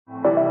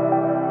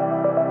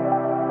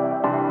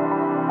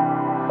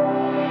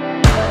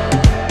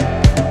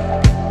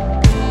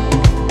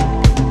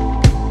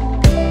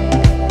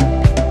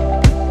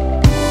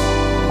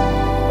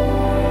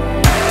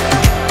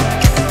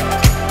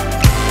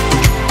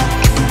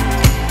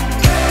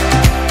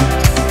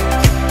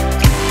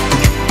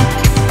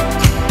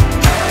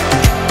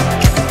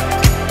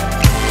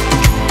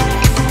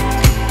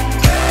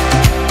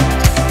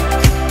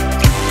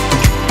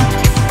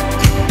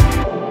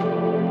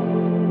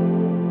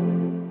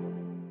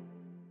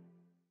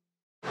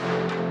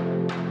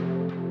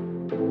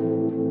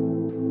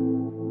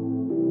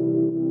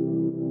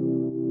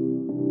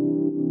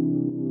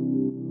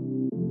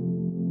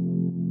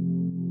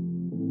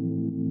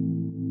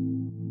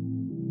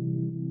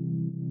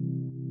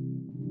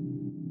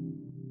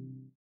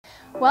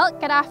Well,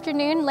 good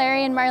afternoon,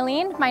 Larry and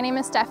Marlene. My name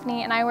is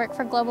Stephanie and I work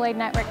for Global Aid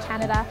Network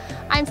Canada.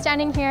 I'm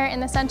standing here in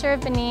the center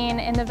of Benin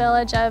in the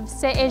village of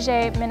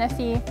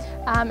CEG-Miniffi,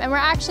 and we're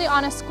actually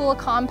on a school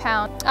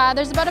compound.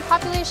 There's about a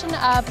population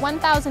of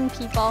 1,000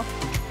 people,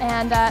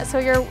 and so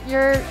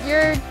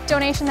your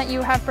donation that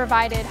you have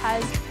provided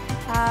has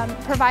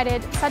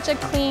provided such a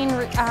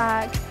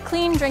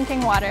clean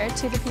drinking water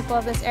to the people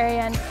of this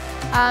area.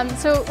 And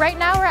so right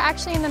now we're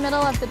actually in the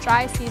middle of the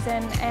dry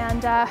season,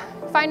 and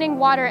finding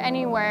water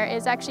anywhere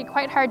is actually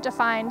quite hard to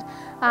find.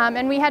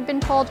 And we had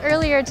been told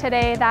earlier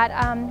today that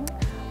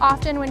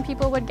often when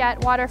people would get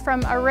water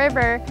from a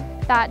river,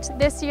 that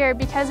this year,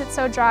 because it's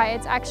so dry,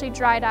 it's actually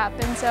dried up.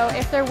 And so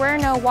if there were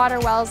no water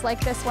wells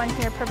like this one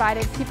here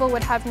provided, people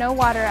would have no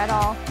water at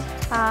all.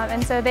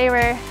 And so they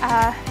were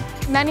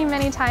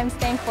many times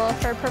thankful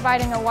for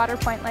providing a water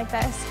point like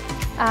this.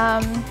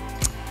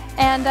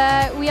 And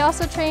we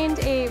also trained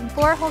a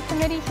borehole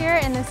committee here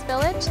in this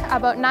village.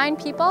 About 9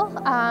 people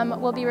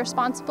will be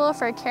responsible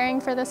for caring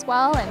for this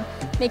well and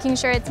making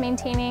sure it's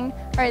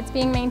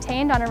being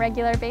maintained on a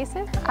regular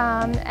basis.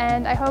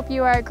 And I hope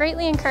you are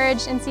greatly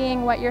encouraged in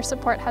seeing what your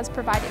support has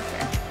provided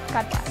here.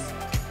 God bless.